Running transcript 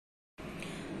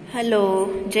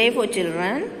Hello, Jai for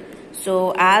children.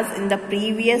 So as in the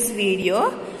previous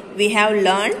video, we have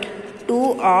learnt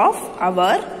two of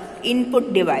our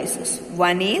input devices.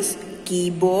 One is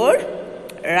keyboard,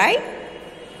 right?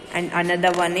 And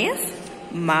another one is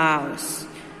mouse.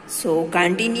 So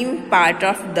continuing part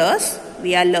of this,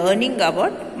 we are learning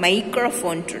about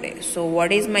microphone today. So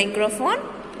what is microphone?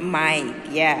 Mic,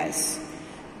 yes.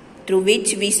 Through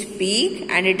which we speak,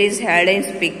 and it is held in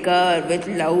speaker with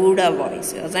louder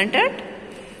voice, isn't it?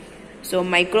 So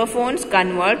microphones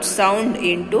convert sound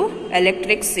into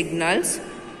electric signals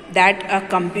that a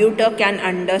computer can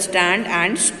understand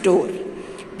and store.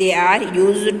 They are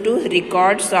used to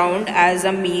record sound as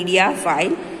a media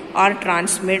file or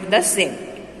transmit the same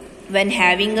when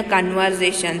having a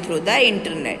conversation through the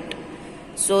internet.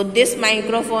 So this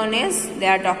microphone is, they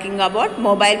are talking about,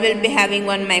 mobile will be having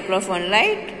one microphone,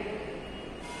 right?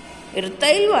 Irta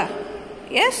ilva?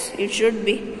 Yes, it should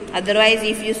be. Otherwise,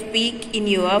 if you speak in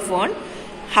your phone,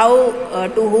 how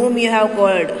to whom you have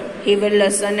called, he will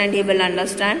listen and he will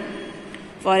understand.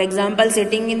 For example,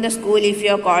 sitting in the school, if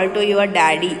you are called to your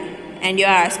daddy and you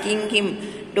are asking him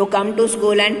to come to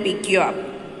school and pick you up,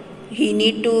 he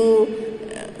need to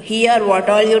hear what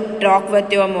all you talk with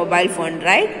your mobile phone,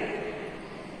 right?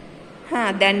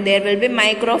 Then there will be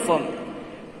microphone,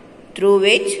 through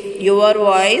which your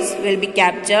voice will be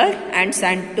captured and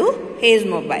sent to his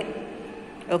mobile.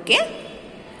 Okay?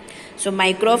 So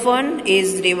microphone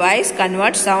is device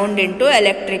converts sound into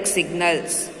electric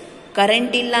signals.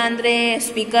 Current illa andre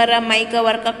speaker mic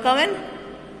work akkaven?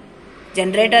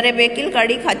 Generator bekil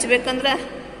kadi hachbekandre.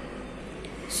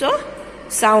 So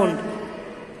sound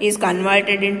is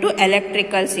converted into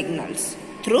electrical signals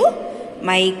through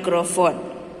microphone.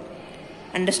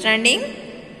 Understanding?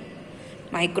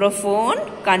 Microphone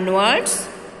converts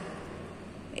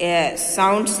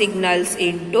sound signals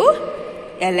into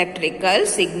electrical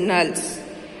signals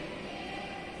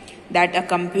that a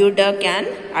computer can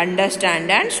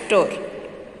understand and store.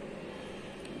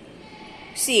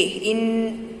 See,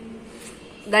 in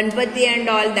Ganpati and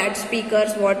all that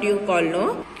speakers, what you call,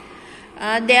 no?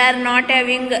 They are not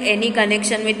having any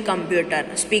connection with computer.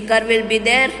 Speaker will be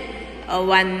there,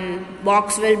 one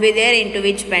box will be there into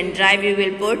which pen drive you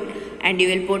will put, and you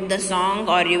will put the song,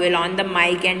 or you will on the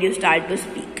mic and you start to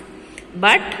speak.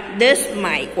 But this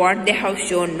mic, what they have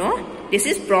shown, no, this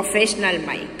is professional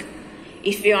mic.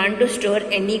 If you want to store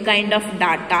any kind of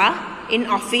data in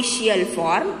official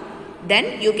form,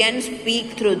 then you can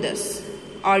speak through this.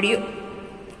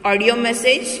 Audio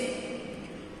message,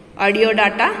 audio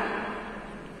data,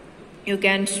 you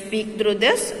can speak through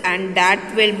this, and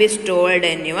that will be stored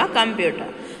in your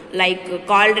computer. Like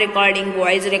call recording,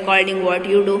 voice recording, what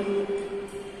you do,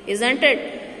 isn't it?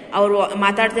 ಅವರು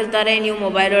ಮಾತಾಡ್ತಿರ್ತಾರೆ, ನೀವು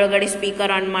mobile ಒಳಗಡೆ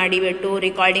speaker on ಮಾಡಿಬಿಟ್ಟು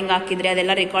recording ಹಾಕಿದ್ರೆ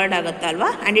ಅದೆಲ್ಲ record ಆಗುತ್ತಲ್ವಾ,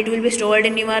 and it will be stored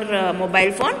in your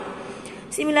mobile phone.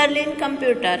 Similarly in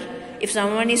computer, if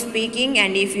someone is speaking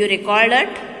and if you record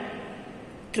it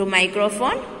through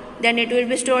microphone, then it will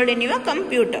be stored in your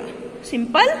computer.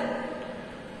 Simple.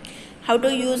 How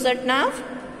to use it now?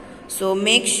 So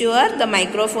make sure the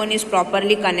microphone is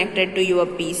properly connected to your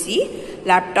PC.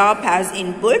 Laptop has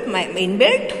inbuilt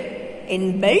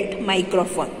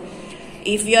microphone.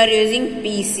 If you are using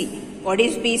PC, what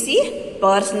is PC?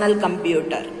 Personal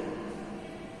computer.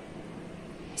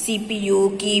 CPU,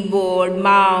 keyboard,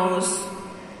 mouse,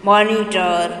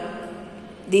 monitor,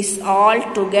 this all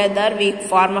together we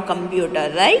form a computer,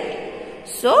 right?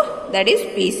 So that is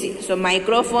PC. So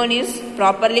microphone is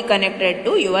properly connected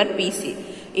to your PC.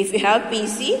 If you have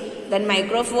PC, then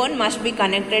microphone must be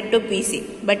connected to PC.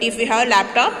 But if you have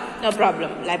laptop, no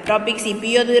problem. Laptop ಗೆ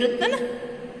CPU ಅದು ಇರುತ್ತನ?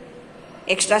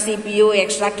 Extra CPU,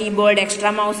 extra keyboard, extra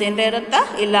mouse ಏನ್ರ ಇರುತ್ತಾ?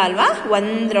 ಇಲ್ಲ ಅಲ್ವಾ?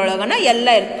 ಒಂದ್ರೊಳಗನ ಎಲ್ಲ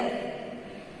ಇರ್ತಾವ.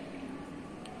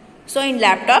 So in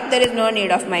laptop there is no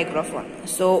need of microphone.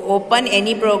 So open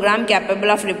any program capable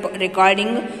of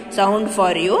recording sound for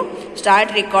you. Start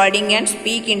recording and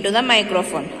speak into the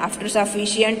microphone. After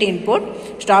sufficient input,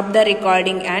 stop the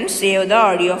recording and save the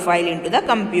audio file into the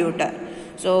computer.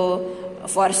 So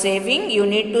for saving, you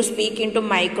need to speak into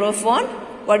microphone.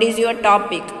 What is your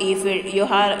topic? If you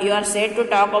are said to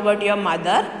talk about your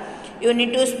mother, you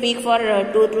need to speak for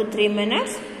 2 to 3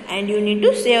 minutes and you need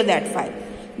to save that file.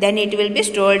 Then it will be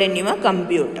stored in your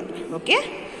computer. Okay?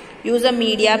 Use a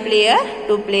media player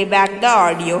to play back the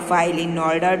audio file in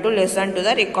order to listen to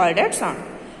the recorded sound.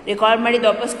 Record ಮಾಡಿದ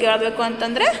ವಾಪಸ್ ಕೇಳಬೇಕು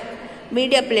ಅಂತಂದ್ರೆ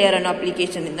media player ಅನ್ನೋ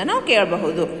application ಇಂದ ನಾವು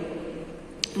ಕೇಳಬಹುದು.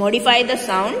 Modify the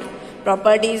sound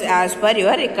properties as per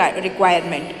your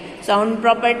requirement. Sound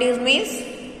properties means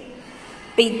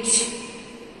pitch,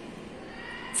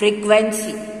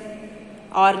 frequency,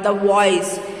 or the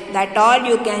voice, that all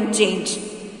you can change.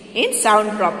 in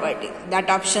sound property. That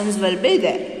options will be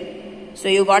there. So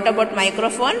you got about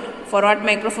microphone. For what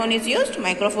microphone is used?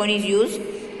 Microphone is used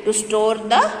to store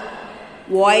the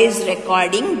voice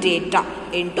recording data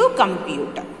into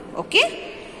computer. Okay.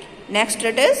 Next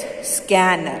it is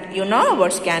scanner. You know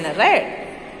about scanner, right?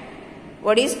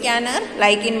 What is scanner?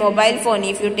 Like in mobile phone,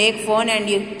 if you take phone and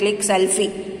you click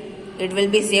selfie, it will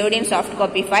be saved in soft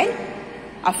copy file.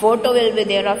 A photo will be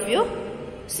there of you.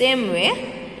 Same way,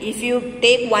 if you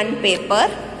take one paper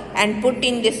and put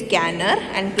in the scanner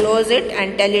and close it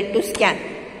and tell it to scan,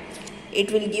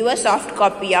 it will give a soft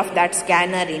copy of that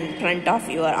scanner in front of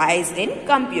your eyes in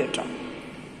computer.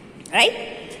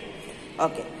 Right?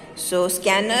 Okay. So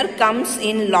scanner comes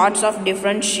in lots of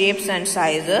different shapes and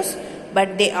sizes,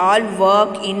 but they all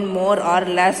work in more or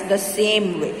less the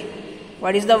same way.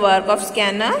 What is the work of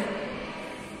scanner?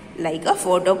 Like a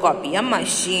photocopier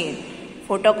machine.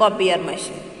 Photocopier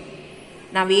machine.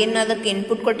 Now we another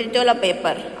input kottittola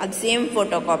paper. That same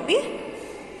photocopy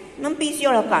nam PC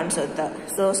ola kanisutta.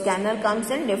 So scanner comes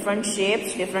in different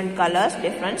shapes, different colors,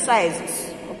 different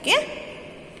sizes. Okay?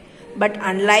 But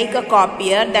unlike a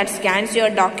copier that scans your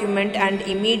document and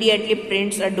immediately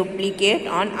prints a duplicate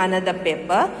on another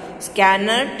paper,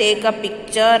 scanner take a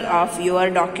picture of your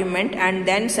document and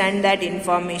then send that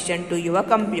information to your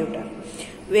computer,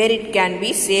 where it can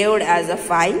be saved as a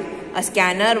file. A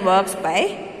scanner works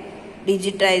by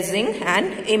digitizing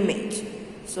an image.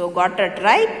 So got it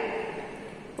right?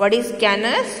 What is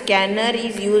scanner? Scanner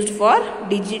is used for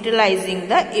digitalizing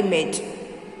the image.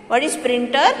 What is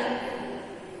printer?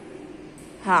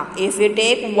 If you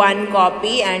take one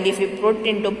copy and if you put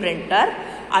into printer,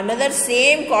 another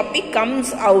same copy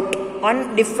comes out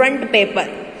on different paper.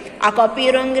 A copy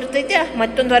irongirtite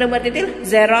mattond horaga bartitilla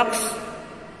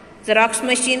Xerox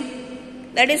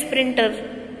machine, that is printer.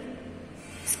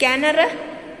 Scanner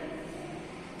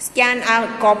scan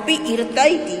a copy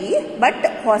irtaiti, but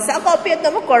hosa copy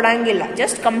adama kodangilla,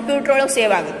 just computer olaga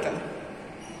save agutte.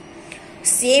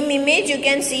 Same image you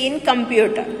can see in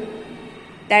computer,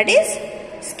 that is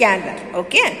scanner.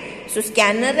 Okay, so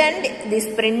scanner and this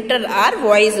printer are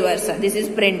vice versa. This is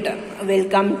printer. We'll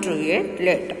come to it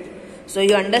later. So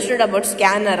you understood about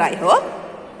scanner, I hope.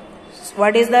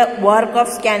 What is the work of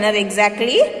scanner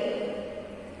exactly?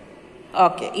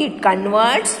 Okay, it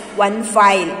converts one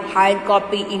file, hard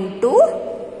copy, into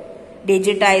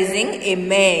digitizing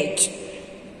image.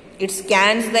 It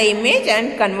scans the image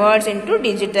and converts into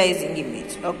digitizing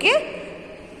image. Okay,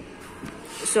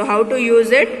 so how to use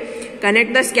it?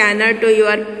 Connect the scanner to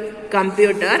your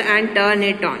computer and turn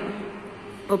it on.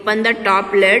 Open the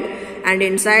top lid and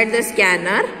inside the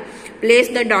scanner, place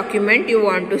the document you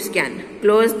want to scan.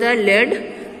 Close the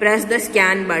lid, press the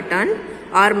scan button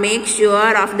or make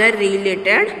sure of the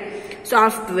related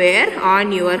software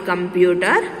on your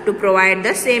computer to provide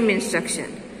the same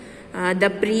instruction. The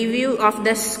preview of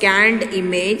the scanned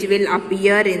image will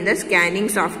appear in the scanning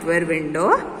software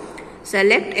window.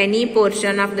 Select any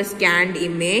portion of the scanned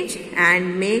image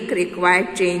and make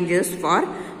required changes for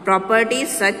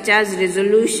properties such as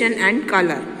resolution and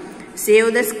color.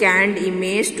 Save the scanned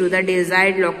image to the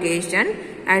desired location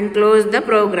and close the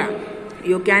program.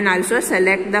 You can also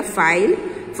select the file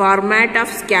format of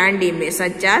scanned image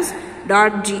such as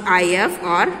 .gif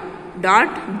or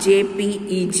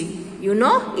 .jpeg. You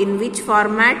know in which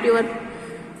format your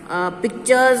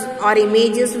pictures or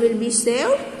images will be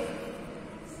saved?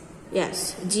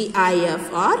 Yes,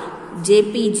 GIF or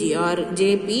JPG or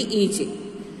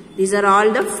JPEG. These are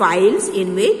all the files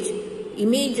in which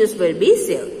images will be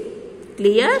saved.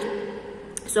 Clear?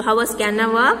 So how a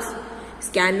scanner works?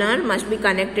 Scanner must be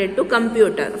connected to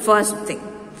computer, first thing.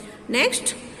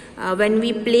 Next, when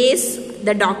we place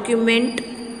the document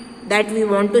that we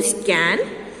want to scan,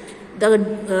 the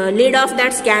lid of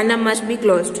that scanner must be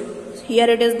closed. Here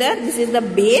it is there. This is the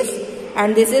base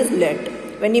and this is lid.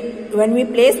 When we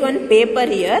place one paper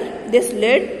here, this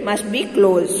lid must be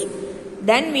closed.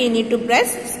 Then we need to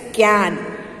press scan.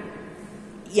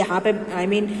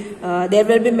 There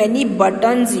will be many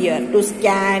buttons here to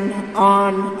scan,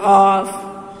 on, off,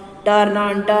 turn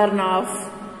on, turn off,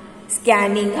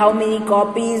 scanning, how many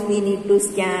copies we need to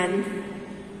scan.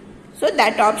 So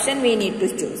that option we need to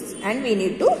choose and we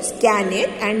need to scan it,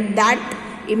 and that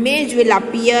image will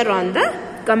appear on the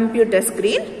computer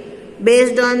screen.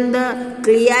 Based on the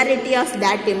clarity of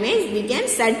that image, we can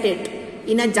set it.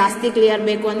 ಇನ್ನ ಜಾಸ್ತಿ clear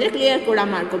ಬೇಕು ಅಂದರೆ clear ಕೂಡ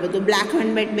ಮಾಡ್ಕೋಬಹುದು. Black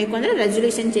and white ಬೇಕು ಅಂದರೆ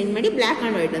resolution change ಮಾಡಿ black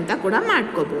and white ಅಂತ ಕೂಡ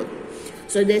ಮಾಡ್ಕೋಬಹುದು.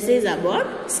 So this is about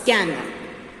scanner.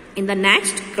 In the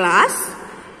next class,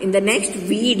 in the next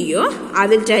video, I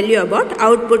will tell you about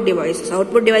output devices.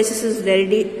 Output devices is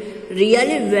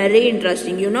really very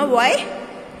interesting. You know why?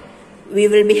 We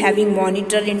will be having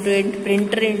monitor into it,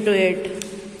 printer into it,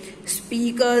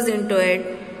 speakers into it,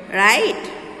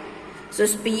 right? So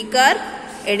speaker,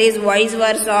 it is voice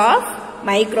versa of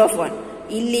microphone.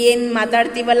 Illi en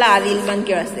matadtivalla adi illi bandu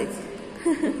kelistೈತಿ.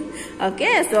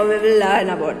 Okay, so we will learn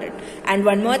about it. And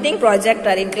one more thing,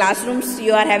 projector. In classrooms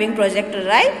you are having projector,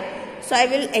 right? So I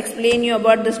will explain you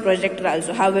about this projector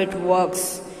also, how it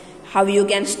works, how you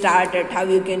can start it, how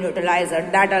you can utilize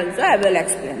it. That also I will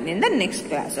explain in the next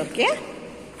class, okay?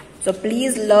 So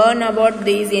please learn about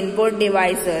these input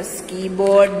devices: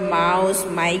 keyboard, mouse,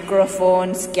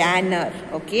 microphone, scanner,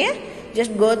 okay?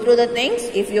 Just go through the things.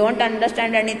 If you won't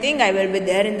understand anything, I will be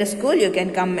there in the school. You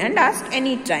can come and ask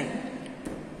anytime.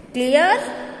 Clear?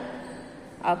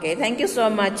 Okay, thank you so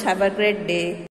much. Have a great day.